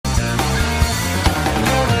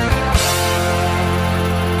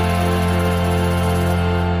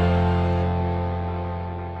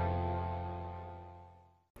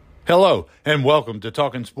Hello, and welcome to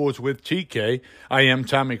Talking Sports with TK. I am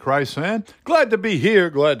Tommy Chrysan. Glad to be here.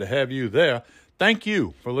 Glad to have you there. Thank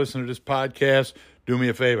you for listening to this podcast. Do me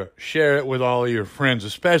a favor, share it with all of your friends,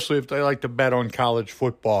 especially if they like to bet on college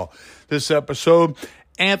football. This episode,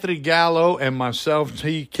 Anthony Gallo and myself,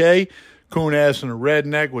 TK, Coon Ass and a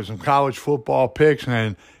Redneck with some college football picks,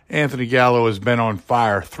 and Anthony Gallo has been on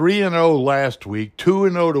fire. 3-0 last week,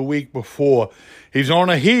 2-0 the week before. He's on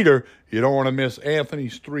a heater. You don't want to miss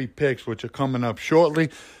Anthony's 3 picks, which are coming up shortly.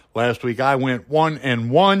 Last week I went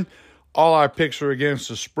 1-1. All our picks are against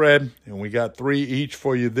the spread, and we got 3 each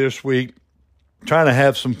for you this week. Trying to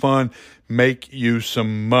have some fun, make you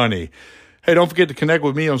some money. Hey, don't forget to connect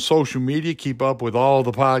with me on social media. Keep up with all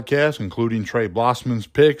the podcasts, including Trey Blossman's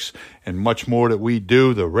picks and much more that we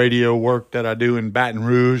do. The radio work that I do in Baton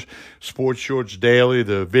Rouge, Sports Shorts Daily,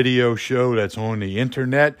 the video show that's on the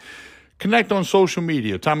internet. Connect on social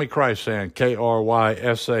media. Tommy Chrysan,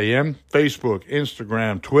 K-R-Y-S-A-M, Facebook,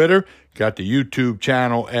 Instagram, Twitter. Got the YouTube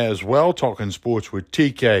channel as well, Talking Sports with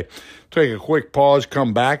TK. Take a quick pause,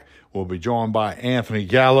 come back. We'll be joined by Anthony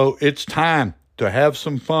Gallo. It's time to have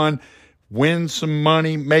some fun, win some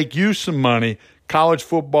money, make you some money. College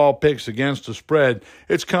football picks against the spread.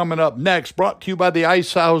 It's coming up next, brought to you by the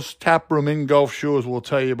Ice House Tap Room in Gulf Shores. We'll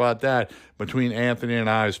tell you about that between Anthony and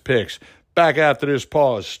I's picks. Back after this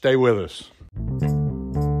pause. Stay with us.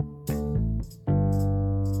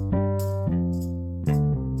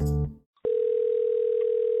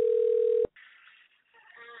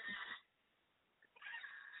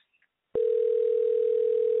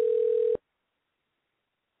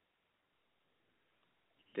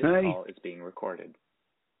 This call is being recorded.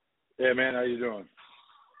 Yeah, man, how you doing?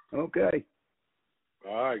 Okay.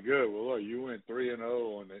 All right, good. Well, look, you went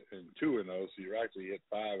 3-0 and 2-0, so you actually hit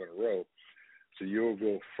 5 in a row. So you'll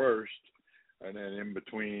go first, and then in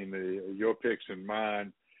between your picks and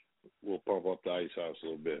mine, we'll pump up the Ice House a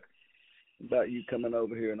little bit. About you coming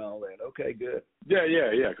over here and all that. Okay, good. Yeah,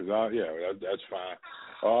 because that's fine.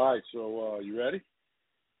 All right, so you ready?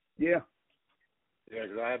 Yeah. Yeah,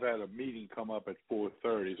 because I have had a meeting come up at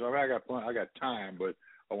 4:30, so I got time, but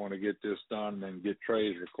I want to get this done and then get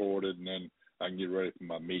Trey's recorded, and then I can get ready for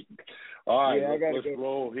my meeting. All right, let's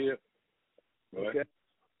roll here. Okay.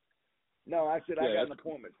 No, I said I got an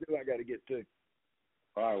appointment too. I got to get to.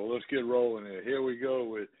 All right, well, let's get rolling here. Here we go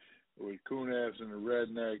with Coon Ass and the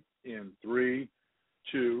Redneck in 3,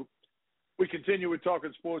 2. We continue with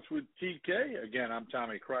Talking Sports with TK. Again, I'm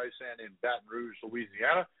Tommy Chrysan in Baton Rouge,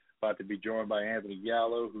 Louisiana. About to be joined by Anthony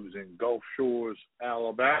Gallo, who's in Gulf Shores,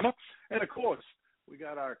 Alabama. And, of course, we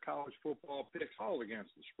got our college football picks all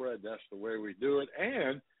against the spread. That's the way we do it.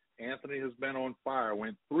 And Anthony has been on fire.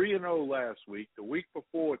 Went 3-0 last week. The week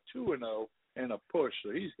before, 2-0 and a push.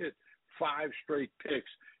 So he's hit 5 straight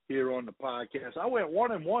picks here on the podcast. I went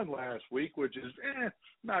 1-1 last week, which is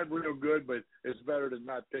not real good, but it's better than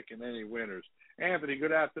not picking any winners. Anthony,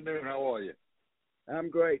 good afternoon. How are you?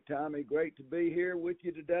 I'm great, Tommy. Great to be here with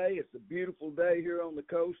you today. It's a beautiful day here on the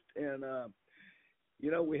coast, and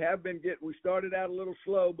we started out a little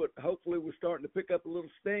slow, but hopefully we're starting to pick up a little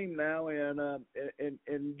steam now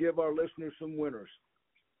and give our listeners some winners.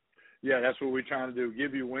 Yeah, that's what we're trying to do,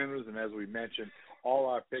 give you winners, and as we mentioned, all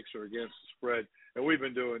our picks are against the spread, and we've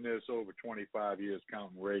been doing this over 25 years,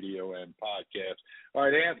 counting radio and podcasts. All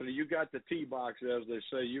right, Anthony, you got the T-box, as they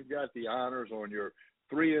say. You've got the honors on your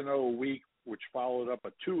 3-0 week, which followed up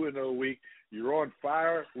a 2-0 week. You're on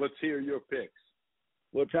fire. Let's hear your picks.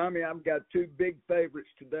 Well, Tommy, I've got 2 big favorites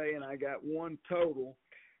today, and I got 1 total.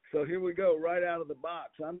 So here we go, right out of the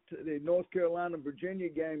box. The North Carolina-Virginia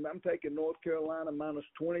game, I'm taking North Carolina minus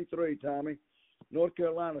 23, Tommy. North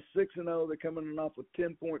Carolina 6-0. They're coming off a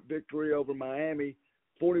 10-point victory over Miami,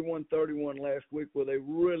 41-31 last week, where they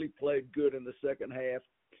really played good in the second half.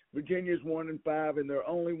 Virginia's 1-5, and their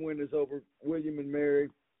only win is over William and Mary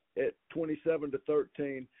at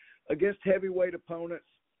 27-13. Against heavyweight opponents,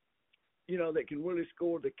 that can really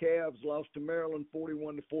score. The Cavs lost to Maryland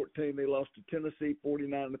 41-14. They lost to Tennessee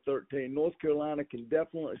 49-13. North Carolina can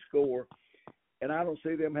definitely score, and I don't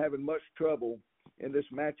see them having much trouble in this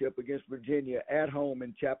matchup against Virginia at home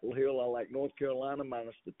in Chapel Hill. I like North Carolina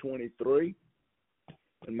minus the 23.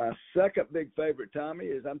 And my second big favorite, Tommy,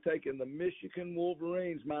 is I'm taking the Michigan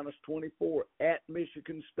Wolverines minus 24 at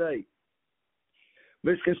Michigan State.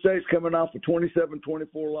 Michigan State's coming off a 27-24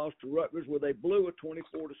 loss to Rutgers, where they blew a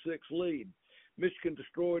 24-6 lead. Michigan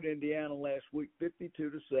destroyed Indiana last week,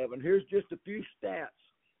 52-7. Here's just a few stats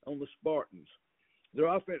on the Spartans. Their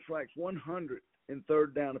offense ranks 100th in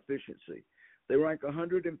third down efficiency. They rank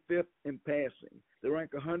 105th in passing. They rank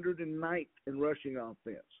 109th in rushing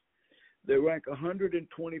offense. They rank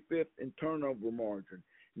 125th in turnover margin.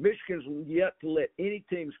 Michigan's yet to let any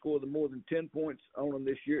team score more than 10 points on them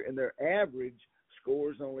this year, and their average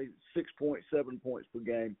score is only 6.7 points per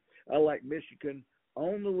game. I like Michigan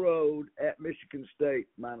on the road at Michigan State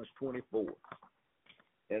minus 24.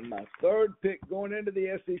 And my third pick going into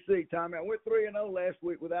the SEC, Tommy, I went 3-0 last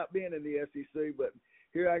week without being in the SEC, but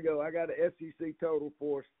here I go. I got an SEC total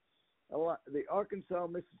for us. I like the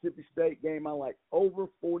Arkansas-Mississippi State game. I like over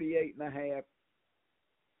 48.5.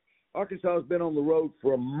 Arkansas has been on the road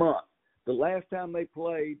for a month. The last time they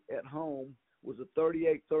played at home was a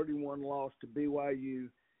 38-31 loss to BYU,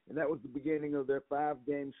 and that was the beginning of their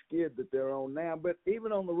 5-game skid that they're on now. But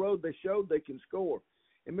even on the road, they showed they can score.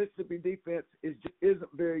 And Mississippi defense isn't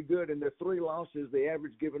very good. In their 3 losses, they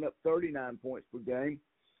average giving up 39 points per game.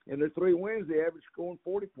 In their 3 wins, they average scoring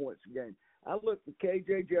 40 points a game. I look for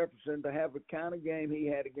K.J. Jefferson to have the kind of game he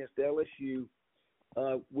had against LSU,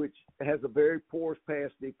 which has a very porous pass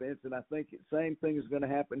defense, and I think the same thing is going to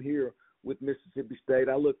happen here with Mississippi State.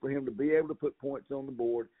 I look for him to be able to put points on the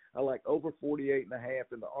board. I like over 48.5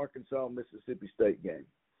 in the Arkansas-Mississippi State game.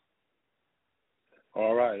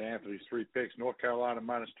 All right, Anthony's 3 picks. North Carolina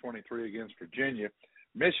minus 23 against Virginia.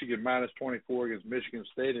 Michigan minus 24 against Michigan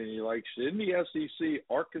State. And he likes in the SEC,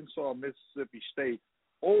 Arkansas, Mississippi State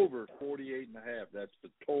over 48.5. That's the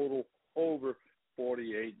total over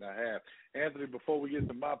 48.5. Anthony, before we get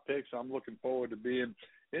to my picks, I'm looking forward to being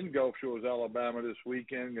in Gulf Shores, Alabama this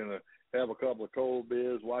weekend. Going to have a couple of cold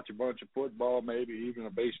beers, watch a bunch of football, maybe even a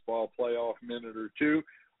baseball playoff minute or two.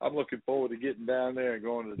 I'm looking forward to getting down there and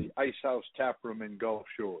going to the Ice House Tap Room in Gulf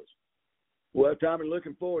Shores. Well, Tommy,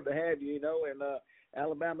 looking forward to have you, and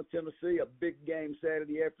Alabama, Tennessee, a big game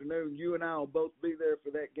Saturday afternoon. You and I will both be there for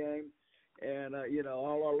that game. And,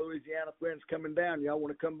 all our Louisiana friends coming down, y'all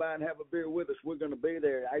want to come by and have a beer with us, we're going to be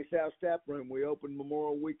there. Ice House Tap Room, we opened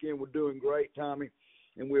Memorial Weekend. We're doing great, Tommy.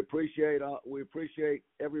 And we appreciate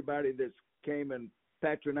everybody that's came and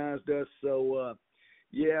patronized us. So,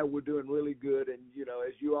 yeah, we're doing really good. And,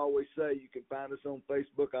 as you always say, you can find us on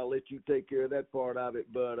Facebook. I'll let you take care of that part of it.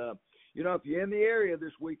 But, if you're in the area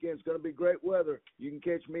this weekend, it's going to be great weather. You can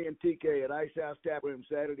catch me and TK at Ice House Tap Room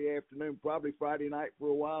Saturday afternoon, probably Friday night for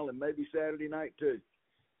a while, and maybe Saturday night too.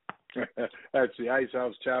 That's the Ice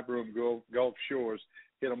House Tap Room, Gulf Shores.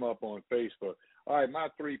 Hit them up on Facebook. All right, my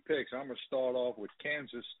 3 picks. I'm going to start off with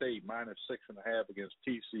Kansas State minus 6.5 against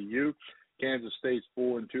TCU. Kansas State's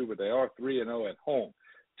 4-2, but they are 3-0 at home.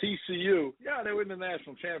 TCU, they were in the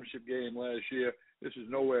national championship game last year. This is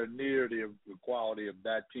nowhere near the quality of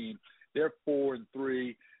that team. They're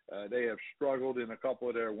 4-3. They have struggled in a couple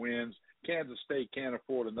of their wins. Kansas State can't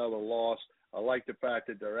afford another loss. I like the fact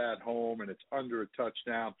that they're at home and it's under a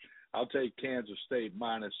touchdown. I'll take Kansas State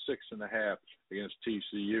minus 6.5 against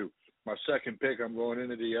TCU. My second pick, I'm going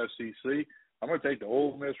into the SEC. I'm going to take the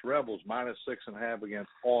Ole Miss Rebels minus 6.5 against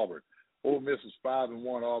Auburn. Ole Miss is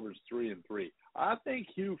 5-1. Auburn's 3-3. I think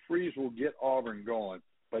Hugh Freeze will get Auburn going,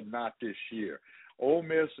 but not this year. Ole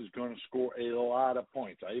Miss is going to score a lot of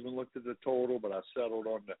points. I even looked at the total, but I settled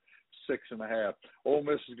on the 6.5. Ole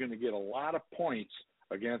Miss is going to get a lot of points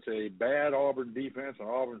against a bad Auburn defense and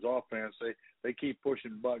Auburn's offense. They keep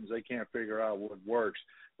pushing buttons. They can't figure out what works.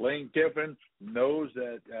 Lane Kiffin knows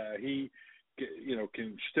that he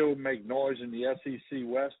can still make noise in the SEC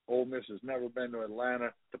West. Ole Miss has never been to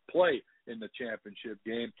Atlanta to play in the championship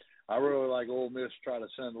game. I really like Ole Miss to try to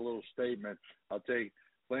send a little statement. I'll take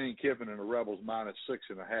Lane Kiffin and the Rebels minus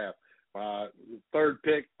 6.5. Third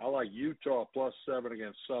pick, I like Utah plus 7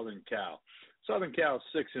 against Southern Cal. Southern Cal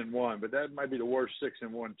is 6-1, but that might be the worst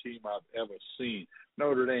 6-1 team I've ever seen.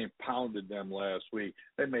 Notre Dame pounded them last week.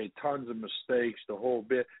 They made tons of mistakes, the whole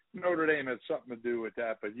bit. Notre Dame had something to do with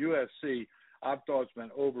that, but USC, I've thought it's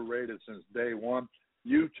been overrated since day one.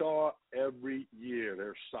 Utah, every year,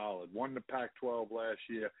 they're solid. Won the Pac-12 last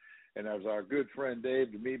year. And as our good friend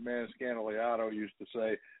Dave, the Meat Man Scandaliato, used to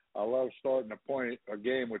say, I love starting a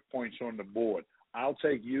game with points on the board. I'll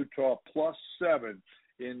take Utah plus 7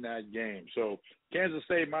 in that game. So Kansas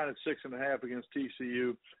State minus 6.5 against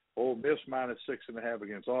TCU, Ole Miss minus 6.5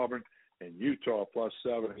 against Auburn, and Utah plus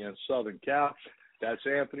 7 against Southern Cal. That's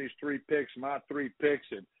Anthony's 3 picks, my 3 picks,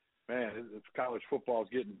 and man, college football is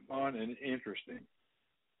getting fun and interesting.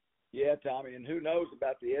 Yeah, Tommy, and who knows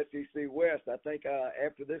about the SEC West? I think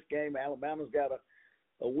after this game, Alabama's got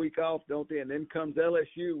a week off, don't they? And then comes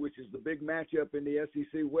LSU, which is the big matchup in the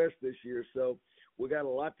SEC West this year. So we got a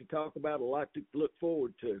lot to talk about, a lot to look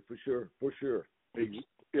forward to, for sure.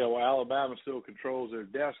 Yeah, well, Alabama still controls their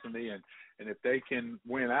destiny, and if they can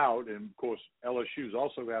win out, and, of course, LSU's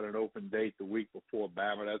also got an open date the week before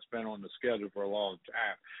Bama. That's been on the schedule for a long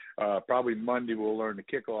time. Probably Monday we'll learn the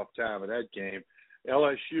kickoff time of that game.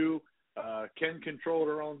 LSU, can control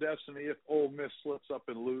their own destiny if Ole Miss slips up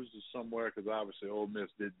and loses somewhere, because obviously Ole Miss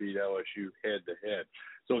did beat LSU head-to-head.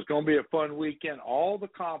 So it's going to be a fun weekend. All the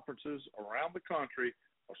conferences around the country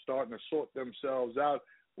are starting to sort themselves out.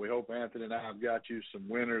 We hope Anthony and I have got you some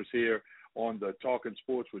winners here on the Talking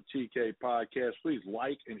Sports with TK podcast. Please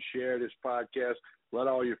like and share this podcast. Let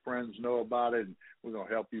all your friends know about it, and we're going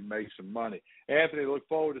to help you make some money. Anthony, look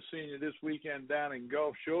forward to seeing you this weekend down in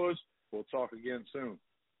Gulf Shores. We'll talk again soon.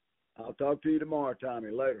 I'll talk to you tomorrow,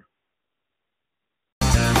 Tommy. Later.